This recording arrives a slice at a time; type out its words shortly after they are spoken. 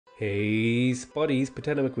Hey Spuddies,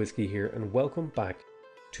 Potato McWhiskey here, and welcome back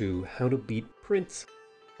to How to Beat Prince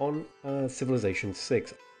on Civilization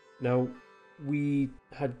 6. Now, we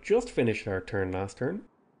had just finished our turn last turn,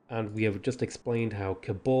 and we have just explained how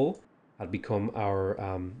Kabul had become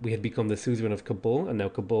we had become the suzerain of Kabul, and now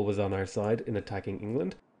Kabul was on our side in attacking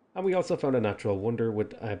England. And we also found a natural wonder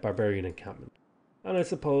with a barbarian encampment. And I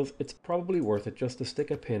suppose it's probably worth it just to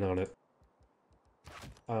stick a pin on it.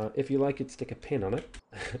 If you like it, stick a pin on it.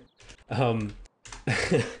 um,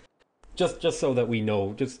 just so that we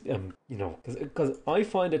know, because I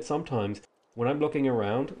find it sometimes when I'm looking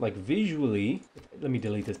around, like visually. Let me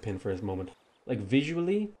delete this pin for a moment. Like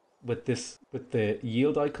visually, with the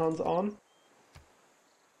yield icons on,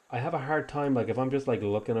 I have a hard time. Like if I'm just like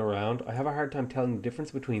looking around, I have a hard time telling the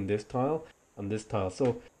difference between this tile and this tile.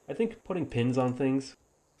 So I think putting pins on things,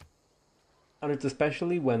 and it's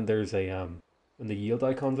especially when there's a when the yield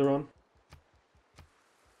icons are on.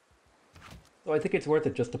 So I think it's worth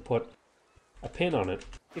it just to put a pin on it.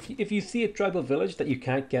 If you see a tribal village that you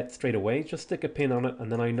can't get straight away, just stick a pin on it,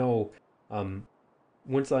 and then I know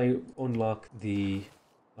once I unlock the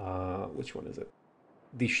which one is it?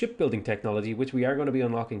 The shipbuilding technology, which we are going to be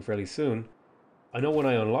unlocking fairly soon. I know when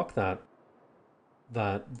I unlock that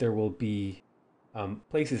there will be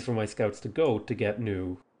places for my scouts to go to get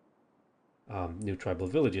new tribal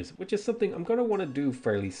villages, which is something I'm going to want to do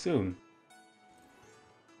fairly soon.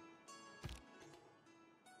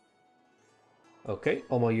 Okay,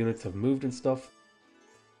 all my units have moved and stuff.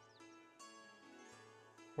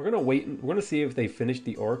 We're going to wait, we're going to see if they finish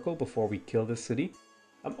the oracle before we kill this city.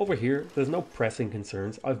 Over here, there's no pressing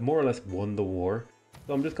concerns. I've more or less won the war,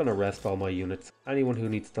 so I'm just going to rest all my units. Anyone who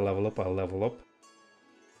needs to level up, I'll level up.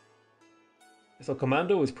 So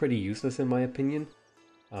commando is pretty useless in my opinion.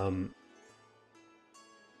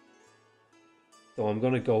 So I'm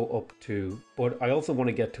going to go up to, but I also want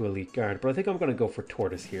to get to elite guard, but I think I'm going to go for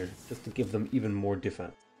tortoise here, just to give them even more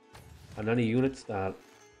defense. And any units that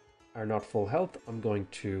are not full health, I'm going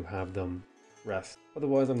to have them rest.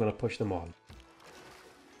 Otherwise, I'm going to push them on.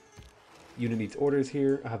 Unit needs orders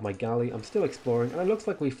here. I have my galley. I'm still exploring, and it looks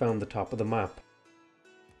like we found the top of the map.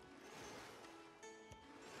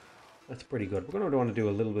 That's pretty good. We're going to want to do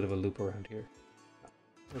a little bit of a loop around here.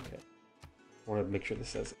 Okay. I want to make sure this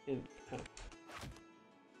says in camp.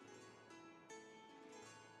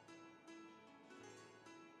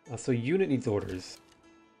 So unit needs orders.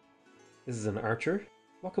 This is an archer.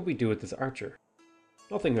 What could we do with this archer?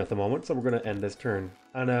 Nothing at the moment, so we're going to end this turn.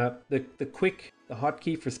 And the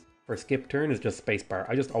hotkey for skip turn is just spacebar.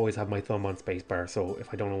 I just always have my thumb on spacebar, so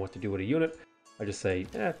if I don't know what to do with a unit, I just say,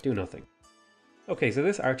 do nothing. Okay, so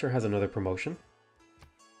this archer has another promotion.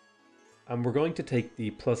 And we're going to take the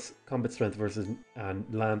plus combat strength versus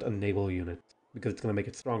land and naval unit, because it's going to make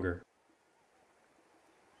it stronger.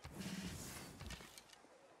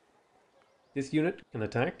 This unit can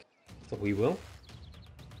attack, so we will.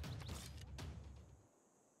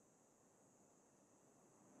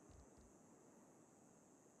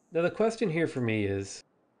 Now the question here for me is,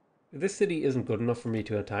 this city isn't good enough for me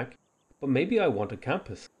to attack, but maybe I want a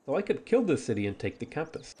campus, so I could kill this city and take the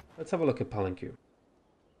campus. Let's have a look at Palanque.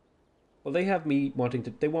 Well, they have me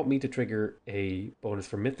they want me to trigger a bonus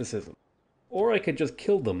for mythicism, or I could just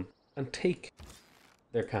kill them and take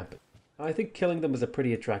their campus. I think killing them is a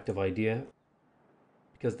pretty attractive idea,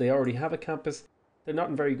 because they already have a campus. They're not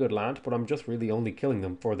in very good land, but I'm just really only killing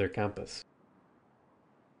them for their campus.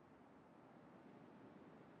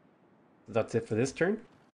 That's it for this turn.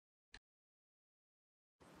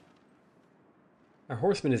 Our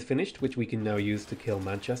horseman is finished, which we can now use to kill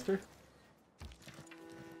Manchester.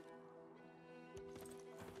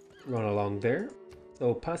 Run along there.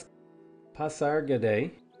 So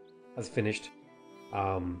Pasargadae has finished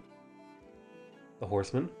the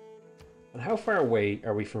horseman. And how far away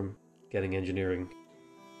are we from getting engineering?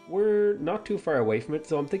 We're not too far away from it,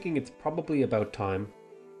 so I'm thinking it's probably about time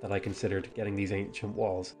that I considered getting these ancient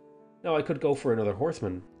walls. Now I could go for another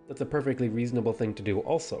horseman. That's a perfectly reasonable thing to do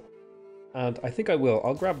also. And I think I will.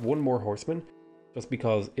 I'll grab one more horseman, just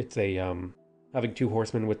because it's a having two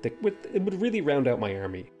horsemen it would really round out my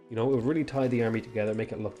army. You know, it would really tie the army together,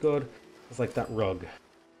 make it look good. It's like that rug.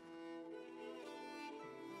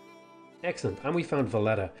 Excellent, and we found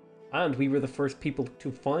Valletta. And we were the first people to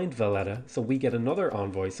find Valletta, so we get another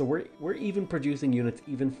envoy. So we're even producing units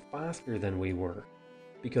even faster than we were,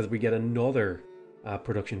 because we get another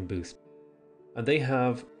production boost. And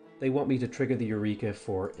they want me to trigger the Eureka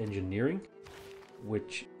for engineering,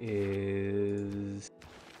 which is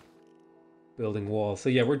building walls. So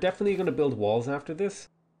yeah, we're definitely going to build walls after this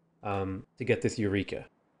to get this Eureka.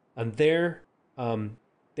 And their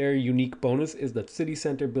Their unique bonus is that city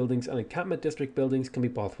center buildings and encampment district buildings can be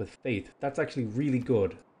bought with faith. That's actually really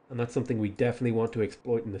good, and that's something we definitely want to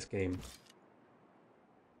exploit in this game.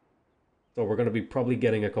 So we're going to be probably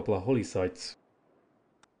getting a couple of holy sites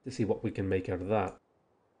to see what we can make out of that.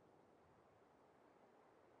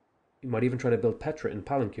 We might even try to build Petra in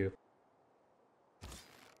Palanque.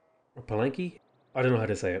 Or Palanque? I don't know how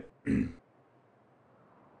to say it.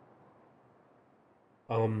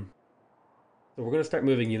 So we're going to start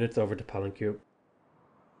moving units over to Palanque.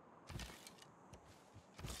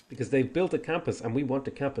 Because they've built a campus, and we want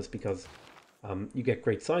a campus because you get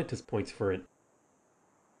great scientist points for it.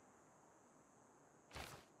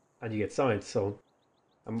 And you get science, so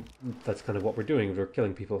that's kind of what we're doing. We're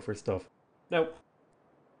killing people for stuff. Now,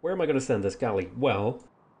 where am I going to send this galley? Well,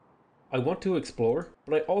 I want to explore,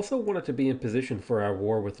 but I also want it to be in position for our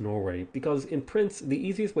war with Norway, because in Prince, the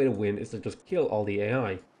easiest way to win is to just kill all the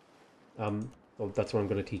AI. So that's what I'm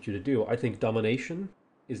going to teach you to do. I think domination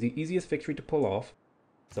is the easiest victory to pull off,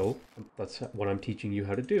 so that's what I'm teaching you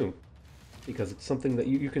how to do. Because it's something that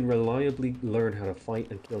you can reliably learn how to fight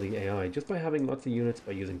and kill the AI just by having lots of units,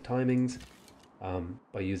 by using timings,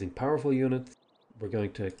 by using powerful units. We're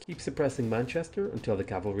going to keep suppressing Manchester until the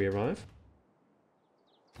cavalry arrive.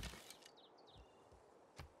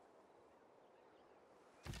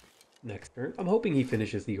 Next turn. I'm hoping he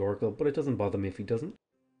finishes the Oracle, but it doesn't bother me if he doesn't.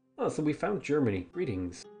 Oh, so we found Germany.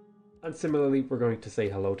 Greetings. And similarly, we're going to say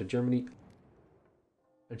hello to Germany.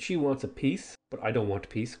 And she wants a peace, but I don't want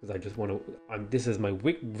peace because I just want to... this is my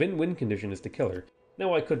win-win condition, is to kill her.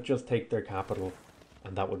 Now I could just take their capital,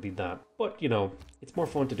 and that would be that. But, you know, it's more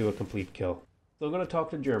fun to do a complete kill. So I'm going to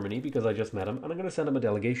talk to Germany because I just met him, and I'm going to send him a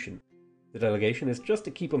delegation. The delegation is just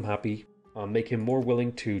to keep him happy, make him more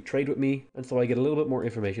willing to trade with me, and so I get a little bit more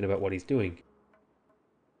information about what he's doing.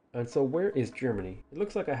 And so where is Germany? It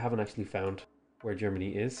looks like I haven't actually found where Germany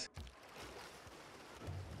is.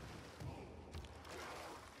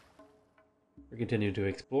 We're continuing to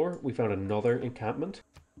explore. We found another encampment.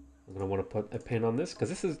 I'm going to want to put a pin on this because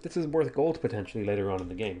this is worth gold potentially later on in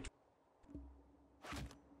the game.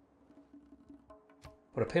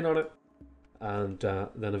 Put a pin on it, and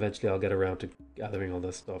then eventually I'll get around to gathering all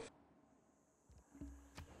this stuff.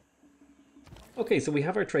 Okay, so we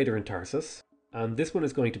have our trader in Tarsus, and this one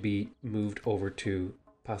is going to be moved over to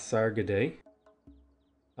Pasargadae.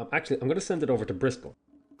 Actually, I'm going to send it over to Bristol.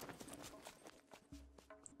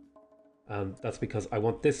 That's because I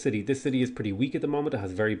want this city. This city is pretty weak at the moment. It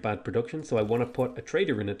has very bad production, so I want to put a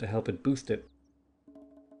trader in it to help it boost it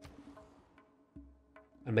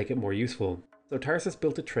and make it more useful. So Tarsus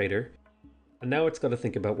built a trader, and now it's got to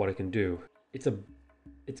think about what it can do. It's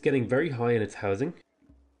getting very high in its housing,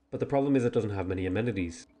 but the problem is it doesn't have many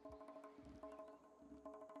amenities.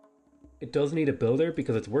 It does need a builder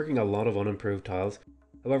because it's working a lot of unimproved tiles.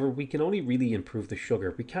 However, we can only really improve the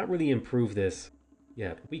sugar. We can't really improve this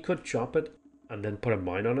yet. We could chop it and then put a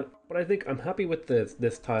mine on it, but I think I'm happy with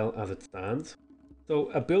this tile as it stands. So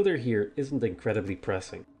a builder here isn't incredibly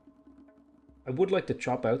pressing. I would like to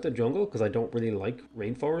chop out the jungle because I don't really like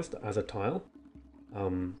rainforest as a tile.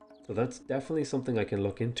 So that's definitely something I can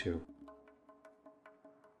look into.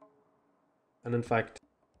 And in fact,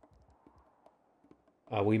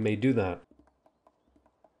 we may do that.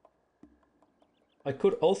 I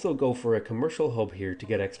could also go for a commercial hub here to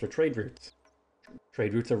get extra trade routes.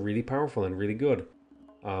 Trade routes are really powerful and really good.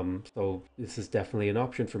 So this is definitely an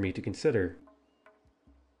option for me to consider.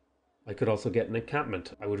 I could also get an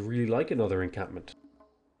encampment. I would really like another encampment.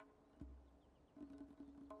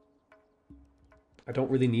 I don't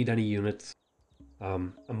really need any units.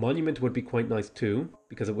 A monument would be quite nice too,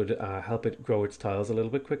 because it would help it grow its tiles a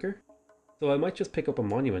little bit quicker. So I might just pick up a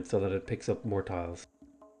monument so that it picks up more tiles.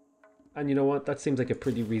 And you know what? That seems like a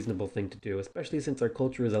pretty reasonable thing to do, especially since our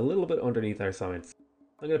culture is a little bit underneath our science.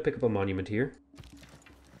 I'm going to pick up a monument here.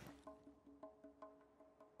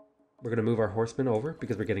 We're going to move our horsemen over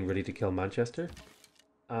because we're getting ready to kill Manchester.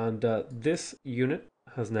 And this unit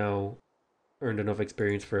has now earned enough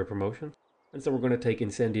experience for a promotion. And so we're going to take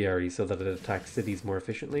incendiary so that it attacks cities more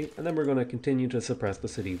efficiently. And then we're going to continue to suppress the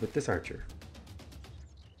city with this archer.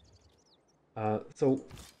 So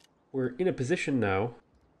we're in a position now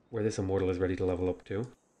where this immortal is ready to level up to.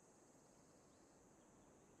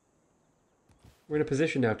 We're in a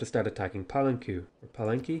position now to start attacking Palanque, or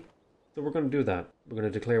Palanque. So we're going to do that. We're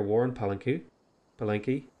going to declare war on Palanque,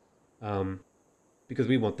 because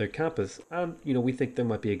we want their campus, and you know, we think there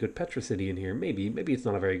might be a good Petra city in here. Maybe it's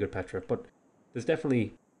not a very good Petra, but there's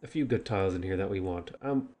definitely a few good tiles in here that we want.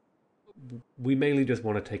 We mainly just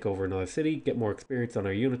want to take over another city, get more experience on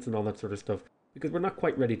our units and all that sort of stuff, because we're not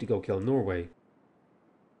quite ready to go kill Norway.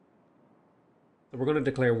 So we're going to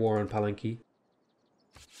declare war on Palanki.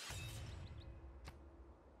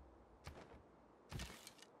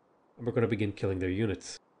 And we're going to begin killing their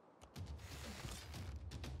units.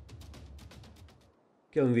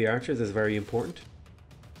 Killing the archers is very important,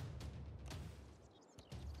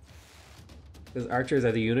 because archers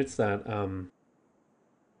are the units that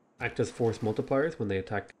act as force multipliers when they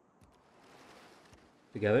attack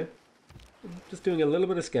together. Just doing a little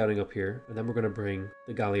bit of scouting up here, and then we're going to bring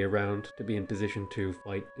the galley around to be in position to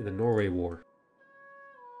fight in the Norway War.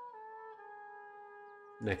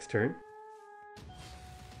 Next turn.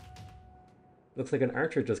 Looks like an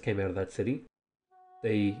archer just came out of that city.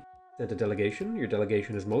 They sent a delegation. Your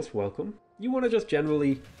delegation is most welcome. You want to just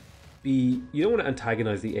generally be... You don't want to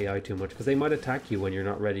antagonize the AI too much, because they might attack you when you're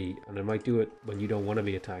not ready, and they might do it when you don't want to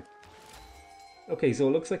be attacked. Okay, so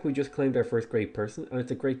it looks like we just claimed our first great person, and it's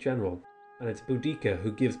a great general. And it's Boudica,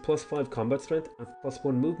 who gives +5 combat strength and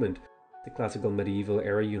 +1 movement to classical medieval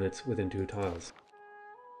era units within 2 tiles.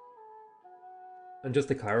 And just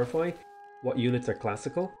to clarify what units are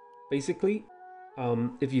classical, basically,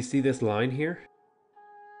 if you see this line here,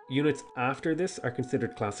 units after this are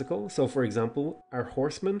considered classical. So for example, our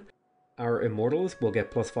horsemen, our immortals will get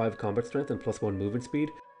 +5 combat strength and +1 movement speed,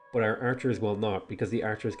 but our archers will not, because the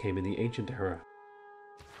archers came in the ancient era.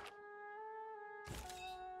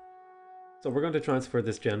 So we're going to transfer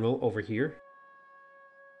this general over here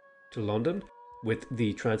to London with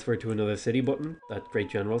the transfer to another city button that great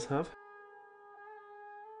generals have.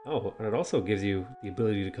 Oh, and it also gives you the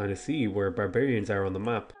ability to kind of see where barbarians are on the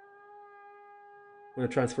map. I'm going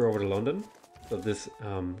to transfer over to London, so this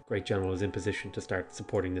great general is in position to start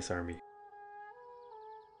supporting this army.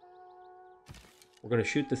 We're going to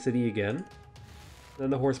shoot the city again, then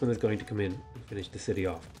the horseman is going to come in and finish the city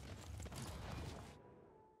off.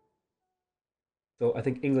 So I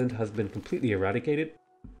think England has been completely eradicated.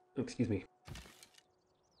 Oh, excuse me.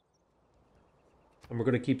 And we're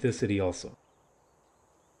going to keep this city also.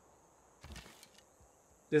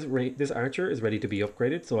 This archer is ready to be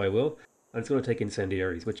upgraded, so I will. And it's going to take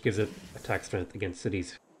incendiaries, which gives it attack strength against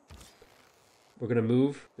cities. We're going to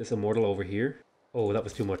move this immortal over here. Oh, that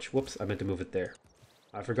was too much. Whoops, I meant to move it there.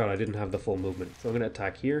 I forgot I didn't have the full movement. So I'm going to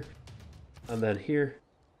attack here. And then here,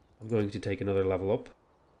 I'm going to take another level up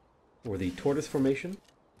for the tortoise formation.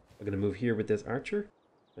 I'm going to move here with this archer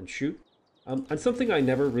and shoot. And something I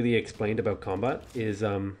never really explained about combat is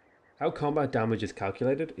how combat damage is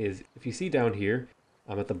calculated is, if you see down here,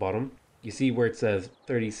 at the bottom, you see where it says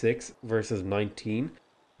 36 versus 19.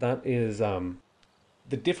 That is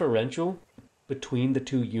the differential between the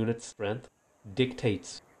two units' strength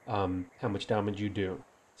dictates how much damage you do.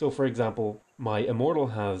 So for example, my immortal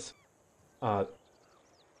has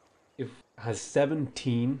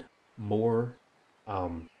 17 more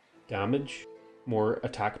damage, more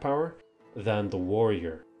attack power than the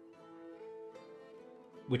warrior.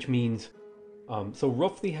 Which means, so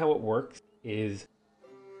roughly how it works is,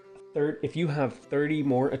 if you have 30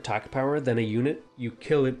 more attack power than a unit, you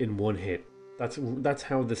kill it in one hit. That's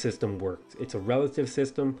how the system works. It's a relative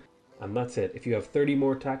system, and that's it. If you have 30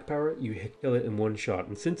 more attack power, you kill it in one shot.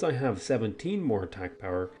 And since I have 17 more attack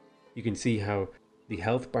power, you can see how the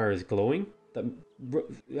health bar is glowing.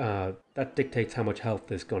 That dictates how much health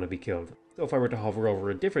is going to be killed. So if I were to hover over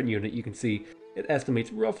a different unit, you can see it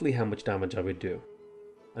estimates roughly how much damage I would do.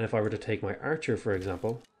 And if I were to take my archer, for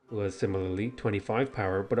example, who has similarly 25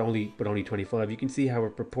 power, but only 25, you can see how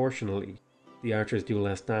proportionally the archers do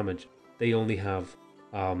less damage. They only have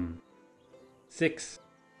 6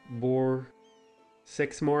 more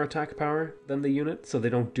attack power than the unit, so they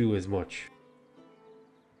don't do as much.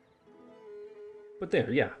 But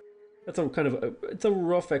there, yeah, that's a kind of it's a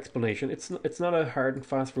rough explanation. It's not a hard and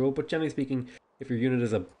fast rule, but generally speaking, if your unit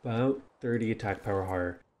is about 30 attack power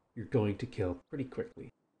higher, you're going to kill pretty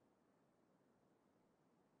quickly.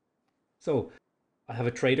 So I have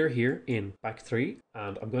a trader here in back 3,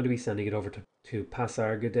 and I'm going to be sending it over to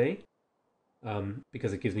Pasargadae,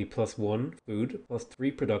 because it gives me +1 food,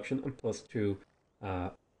 +3 production, and +2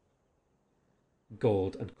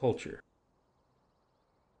 gold and culture.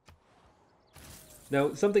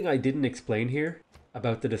 Now, something I didn't explain here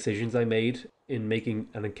about the decisions I made in making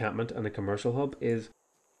an encampment and a commercial hub is,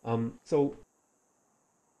 so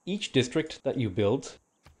each district that you build,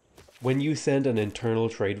 when you send an internal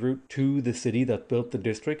trade route to the city that built the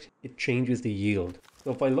district, it changes the yield. So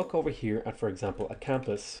if I look over here at, for example, a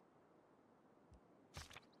campus,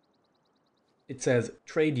 it says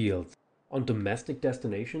trade yields. On domestic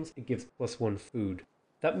destinations, it gives +1 food.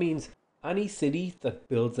 That means any city that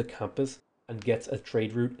builds a campus and gets a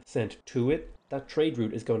trade route sent to it, that trade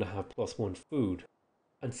route is going to have +1 food.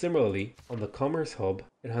 And similarly, on the commerce hub,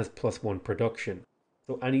 it has +1 production.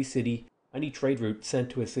 So any city, any trade route sent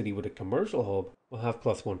to a city with a commercial hub will have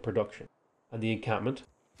 +1 production. And the encampment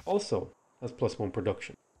also has +1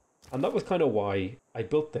 production. And that was kind of why I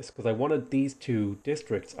built this, because I wanted these two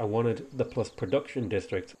districts, I wanted the plus production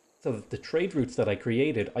districts, so that the trade routes that I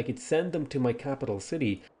created, I could send them to my capital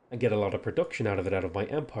city and get a lot of production out of it, out of my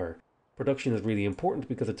empire. Production is really important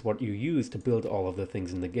because it's what you use to build all of the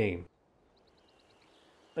things in the game.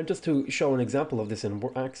 And just to show an example of this in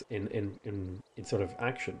sort of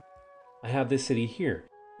action, I have this city here.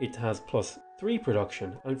 It has +3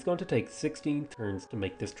 production, and it's going to take 16 turns to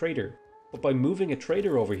make this trader. But by moving a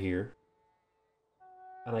trader over here,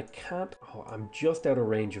 and I can't, oh, I'm just out of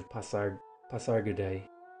range of Pasargadae,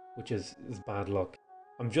 which is bad luck.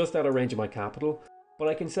 I'm just out of range of my capital, but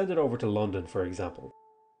I can send it over to London, for example.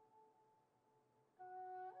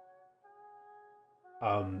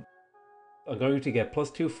 I'm going to get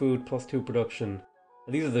 +2 food, +2 production,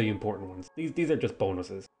 and these are the important ones. These are just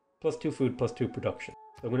bonuses. +2 food, +2 production.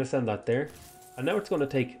 So I'm going to send that there. And now it's going to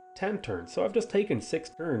take 10 turns. So I've just taken 6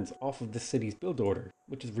 turns off of this city's build order,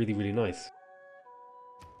 which is really, really nice.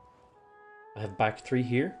 I have back 3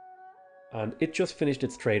 here, and it just finished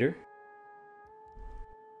its trader.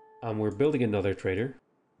 And we're building another trader.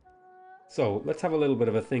 So let's have a little bit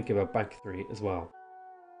of a think about back 3 as well.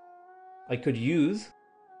 I could use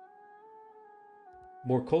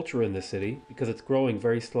more culture in this city because it's growing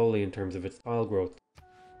very slowly in terms of its tile growth.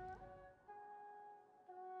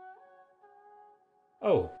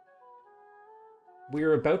 Oh,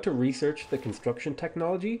 we're about to research the construction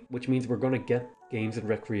technology, which means we're going to get games and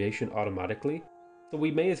recreation automatically. So we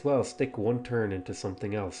may as well stick 1 turn into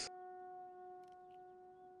something else.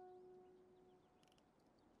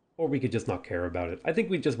 Or we could just not care about it. I think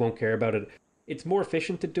we just won't care about it. It's more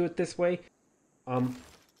efficient to do it this way.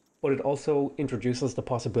 But it also introduces the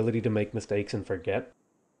possibility to make mistakes and forget.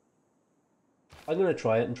 I'm going to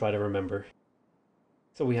try it and try to remember.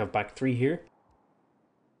 So we have back 3 here.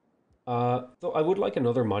 So I would like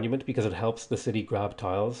another monument because it helps the city grab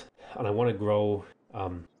tiles, and I want to grow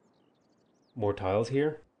more tiles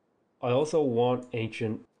here. I also want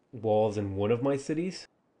ancient walls in one of my cities.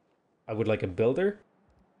 I would like a builder.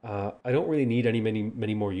 I don't really need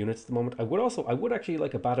many more units at the moment. I would actually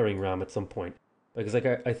like a battering ram at some point, because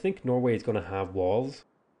I think Norway is going to have walls,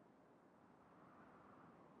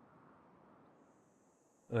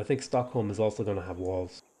 and I think Stockholm is also going to have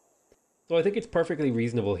walls. So I think it's perfectly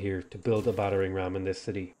reasonable here to build a battering ram in this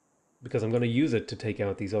city, because I'm going to use it to take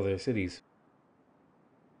out these other cities.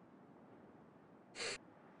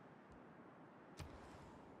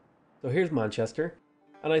 So here's Manchester,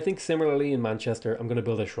 and I think similarly in Manchester I'm going to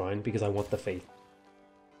build a shrine because I want the faith.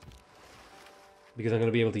 Because I'm going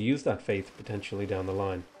to be able to use that faith potentially down the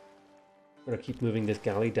line. I'm going to keep moving this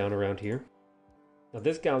galley down around here. Now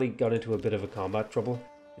this galley got into a bit of a combat trouble.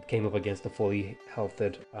 It came up against a fully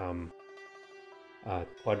healthed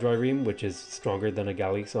quadrireme, which is stronger than a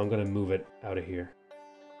galley, so I'm going to move it out of here.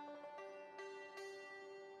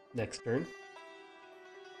 Next turn.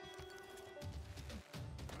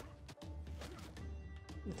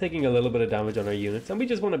 Taking a little bit of damage on our units, and we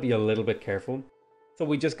just want to be a little bit careful. So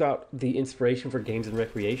we just got the inspiration for games and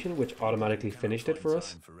recreation, which automatically finished it for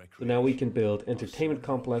us. So now we can build entertainment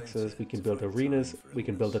complexes, we can build arenas, we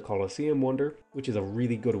can build a Colosseum wonder, which is a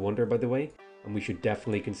really good wonder by the way, and we should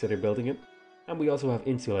definitely consider building it. And we also have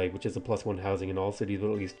Insulae, which is a +1 housing in all cities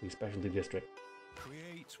with at least 2 specialty districts.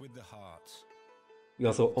 Create with the heart. We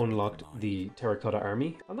also unlocked the Terracotta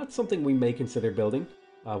Army, and that's something we may consider building.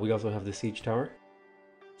 We also have the Siege Tower.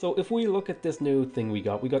 So if we look at this new thing we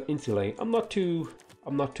got Insulae. I'm not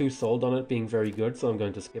too sold on it being very good, so I'm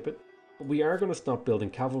going to skip it. But we are going to stop building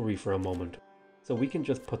cavalry for a moment. So we can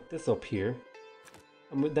just put this up here,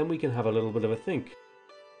 and then we can have a little bit of a think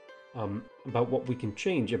about what we can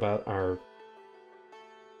change about our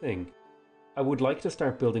thing. I would like to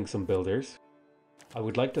start building some builders. I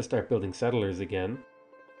would like to start building settlers again.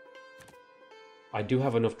 I do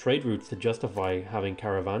have enough trade routes to justify having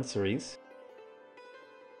caravansaries.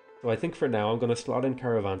 So I think for now I'm going to slot in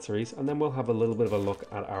caravansaries, and then we'll have a little bit of a look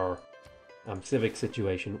at our civic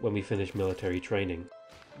situation when we finish military training.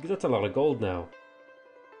 Because that's a lot of gold now.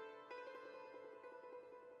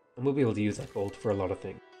 And we'll be able to use that gold for a lot of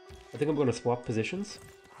things. I think I'm going to swap positions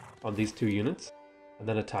on these 2 units, and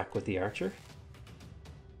then attack with the archer.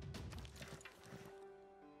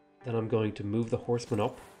 Then I'm going to move the horseman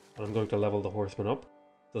up, and I'm going to level the horseman up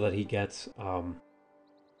so that he gets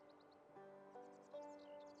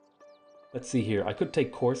let's see here, I could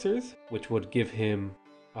take coursers, which would give him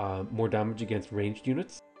more damage against ranged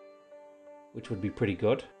units, which would be pretty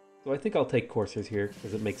good. So I think I'll take coursers here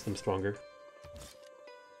because it makes them stronger.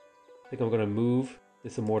 I think I'm going to move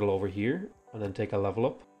this immortal over here and then take a level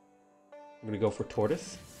up. I'm going to go for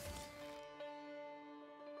tortoise.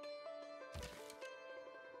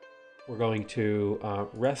 We're going to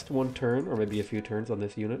rest one turn or maybe a few turns on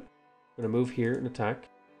this unit. We're going to move here and attack.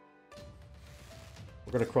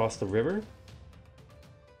 We're going to cross the river.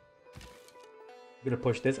 I'm going to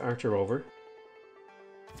push this archer over.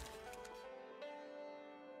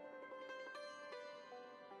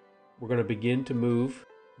 We're going to begin to move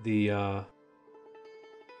the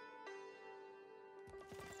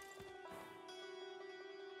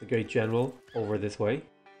great general over this way.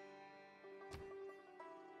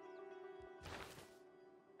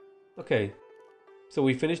 Okay, so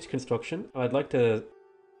we finished construction. I would like to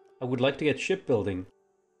get shipbuilding,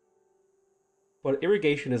 but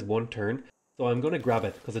irrigation is one turn, so I'm going to grab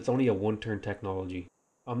it because it's only a one-turn technology.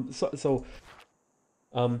 A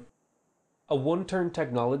one-turn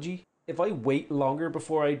technology. If I wait longer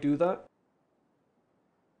before I do that,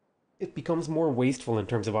 it becomes more wasteful in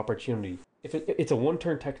terms of opportunity. If it's a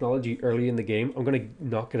one-turn technology early in the game, I'm going to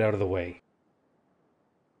knock it out of the way.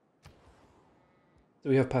 So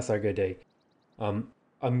we have Pasarga Day. I'm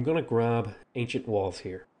going to grab Ancient Walls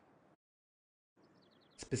here.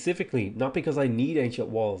 Specifically, not because I need Ancient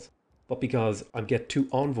Walls, but because I get 2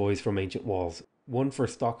 envoys from Ancient Walls. One for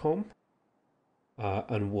Stockholm,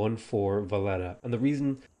 and one for Valletta. And the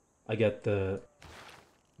reason I get the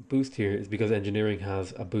boost here is because engineering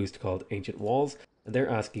has a boost called Ancient Walls, and they're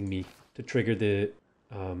asking me to trigger the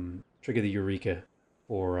Eureka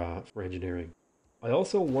for engineering. I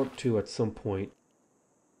also want to at some point.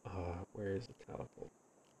 Where is the catapult?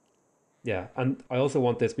 Yeah, and I also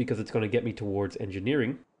want this because it's going to get me towards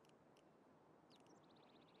engineering,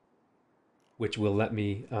 which will let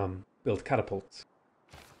me build catapults,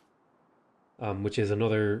 which is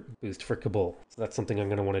another boost for Kabul. So that's something I'm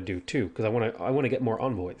going to want to do too, because I want to get more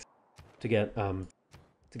envoys to get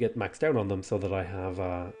maxed out on them, so that I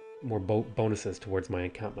have more bonuses towards my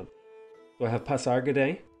encampment. So I have Pasarga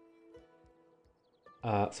Day.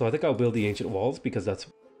 So I think I'll build the Ancient Walls because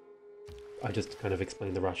I just kind of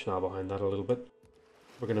explained the rationale behind that a little bit.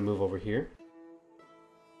 We're going to move over here.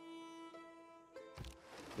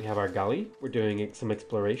 We have our galley. We're doing some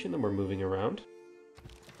exploration and we're moving around.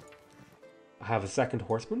 I have a second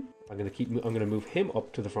horseman. I'm going to move him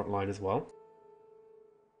up to the front line as well.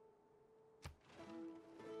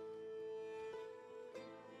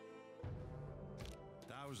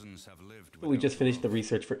 Thousands have lived. So we just finished the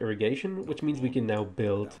research for irrigation, which means we can now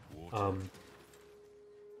build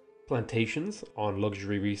plantations on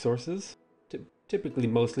luxury resources. Typically,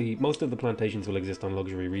 most of the plantations will exist on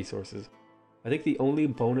luxury resources. I think the only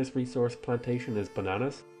bonus resource plantation is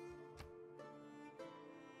bananas.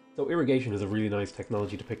 So irrigation is a really nice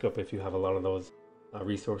technology to pick up if you have a lot of those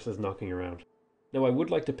resources knocking around. Now I would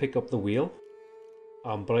like to pick up the wheel,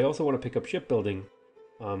 but I also want to pick up shipbuilding,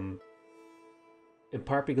 in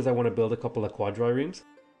part because I want to build a couple of quadriremes,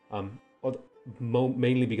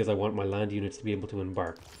 mainly because I want my land units to be able to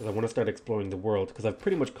embark, because I want to start exploring the world, because I've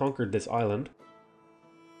pretty much conquered this island.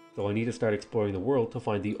 So I need to start exploring the world to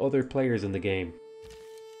find the other players in the game.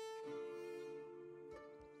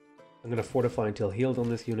 I'm going to fortify until healed on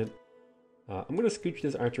this unit. I'm going to scooch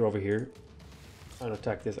this archer over here and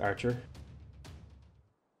attack this archer.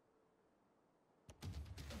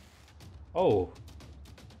 Oh,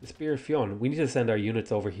 the Spear of Fionn. We need to send our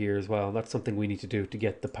units over here as well. That's something we need to do to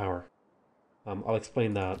get the power. I'll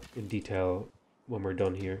explain that in detail when we're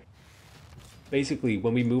done here. Basically,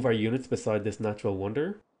 when we move our units beside this natural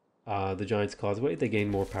wonder, the Giant's Causeway, they gain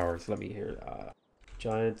more power. So let me hear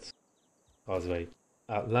Giant's Causeway.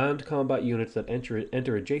 Land combat units that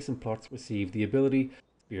enter adjacent plots receive the ability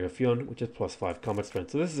Spear of Fionn, which is +5 combat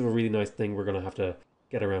strength. So this is a really nice thing we're going to have to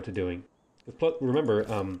get around to doing. Remember,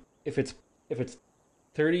 if it's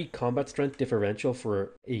 30 combat strength differential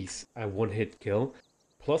for a one-hit kill,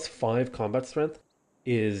 +5 combat strength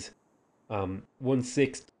is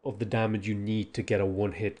 1/6 of the damage you need to get a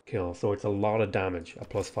one-hit kill. So it's a lot of damage a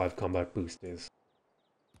 +5 combat boost is.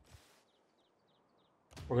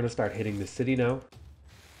 We're going to start hitting the city now.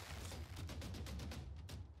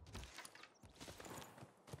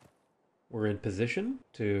 We're in position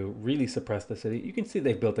to really suppress the city. You can see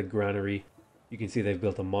they've built a granary. You can see they've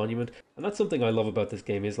built a monument. And that's something I love about this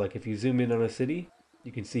game is, like, if you zoom in on a city,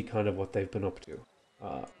 you can see kind of what they've been up to.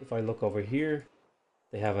 If I look over here,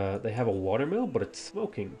 they have a watermill, but it's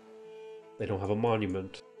smoking. They don't have a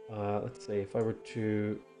monument. Let's say if I were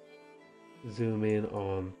to zoom in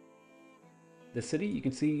on the city, you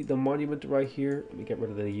can see the monument right here. Let me get rid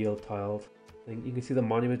of the yield tiles. thing, you can see the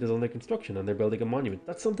monument is under construction and they're building a monument.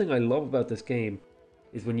 That's something I love about this game,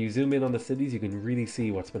 is when you zoom in on the cities, you can really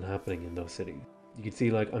see what's been happening in those cities. You can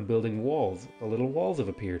see, like, I'm building walls. The little walls have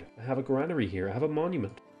appeared. I have a granary here. I have a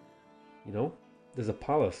monument. You know? There's a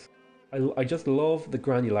palace. I just love the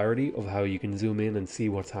granularity of how you can zoom in and see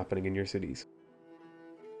what's happening in your cities.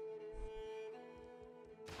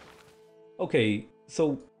 Okay,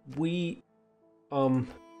 so we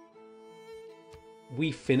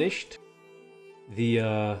finished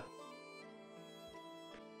the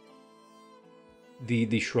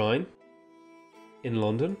shrine in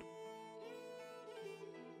London.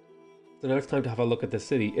 So now it's time to have a look at the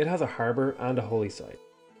city. It has a harbour and a holy site.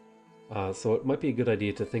 So it might be a good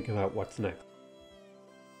idea to think about what's next.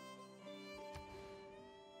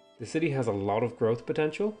 The city has a lot of growth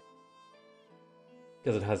potential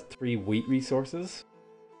because it has 3 wheat resources.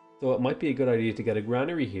 So it might be a good idea to get a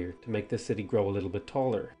granary here to make this city grow a little bit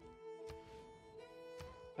taller.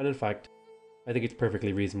 And in fact, I think it's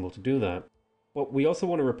perfectly reasonable to do that. But we also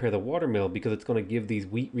want to repair the watermill because it's going to give these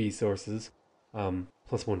wheat resources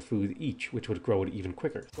 +1 food each, which would grow it even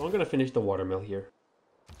quicker. So I'm going to finish the watermill here.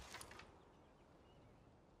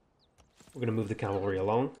 We're going to move the cavalry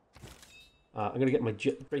along. I'm going to get my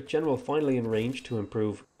great general finally in range to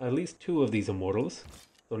improve at least 2 of these immortals.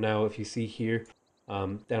 So now if you see here,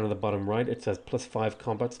 down at the bottom right, it says +5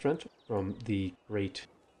 combat strength from the great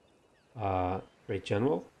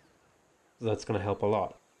general. So that's going to help a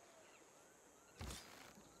lot.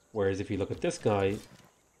 Whereas if you look at this guy,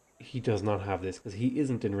 he does not have this because he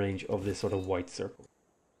isn't in range of this sort of white circle.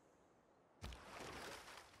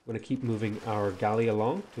 We're going to keep moving our galley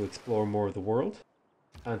along to explore more of the world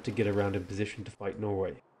and to get around in position to fight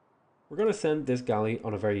Norway. We're going to send this galley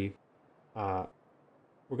on a very... we're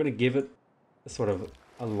going to give it a sort of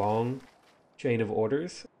a long chain of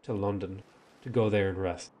orders to London to go there and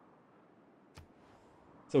rest.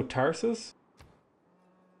 So Tarsus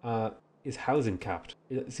is housing capped.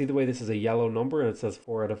 See the way this is a yellow number and it says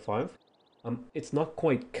 4 out of 5? It's not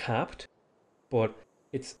quite capped, but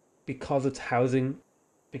it's because it's housing...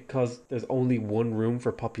 Because there's only 1 room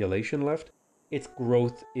for population left, its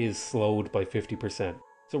growth is slowed by 50%.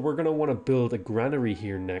 So we're going to want to build a granary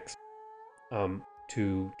here next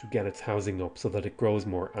to get its housing up so that it grows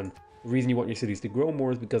more. And the reason you want your cities to grow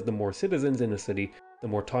more is because the more citizens in a city, the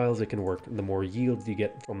more tiles it can work and the more yields you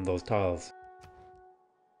get from those tiles.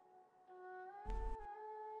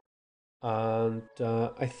 And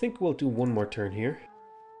I think we'll do 1 more turn here.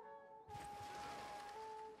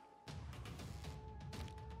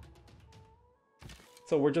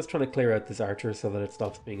 So we're just trying to clear out this archer so that it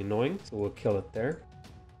stops being annoying. So we'll kill it there.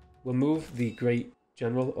 We'll move the great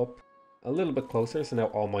general up a little bit closer. So now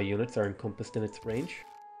all my units are encompassed in its range.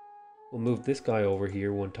 We'll move this guy over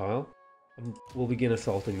here 1 tile. And we'll begin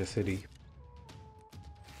assaulting the city.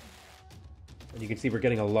 And you can see we're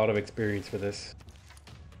getting a lot of experience for this.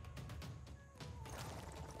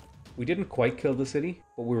 We didn't quite kill the city,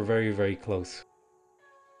 but we were very, very close.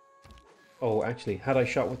 Oh, actually, had I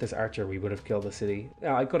shot with this archer, we would have killed the city.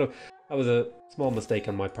 Yeah, I could have. That was a small mistake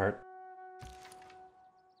on my part.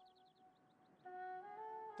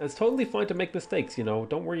 It's totally fine to make mistakes, you know.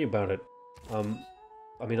 Don't worry about it. I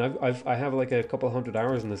mean, I have like a couple 100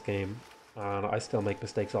 hours in this game, and I still make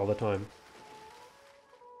mistakes all the time.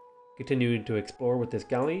 Continuing to explore with this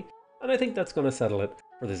galley, and I think that's going to settle it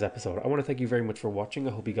for this episode. I want to thank you very much for watching.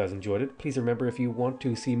 I hope you guys enjoyed it. Please remember, if you want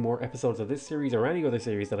to see more episodes of this series or any other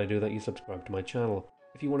series that I do, that you subscribe to my channel.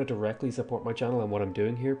 If you want to directly support my channel and what I'm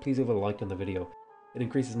doing here, please leave a like on the video. It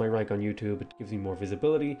increases my rank on YouTube, it gives me more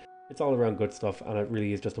visibility, it's all around good stuff, and it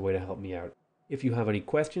really is just a way to help me out. If you have any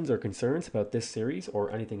questions or concerns about this series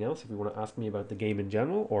or anything else, if you want to ask me about the game in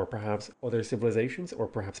general, or perhaps other civilizations, or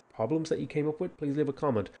perhaps problems that you came up with, please leave a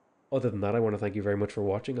comment. Other than that, I want to thank you very much for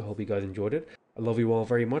watching. I hope you guys enjoyed it. I love you all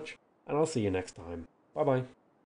very much, and I'll see you next time. Bye bye.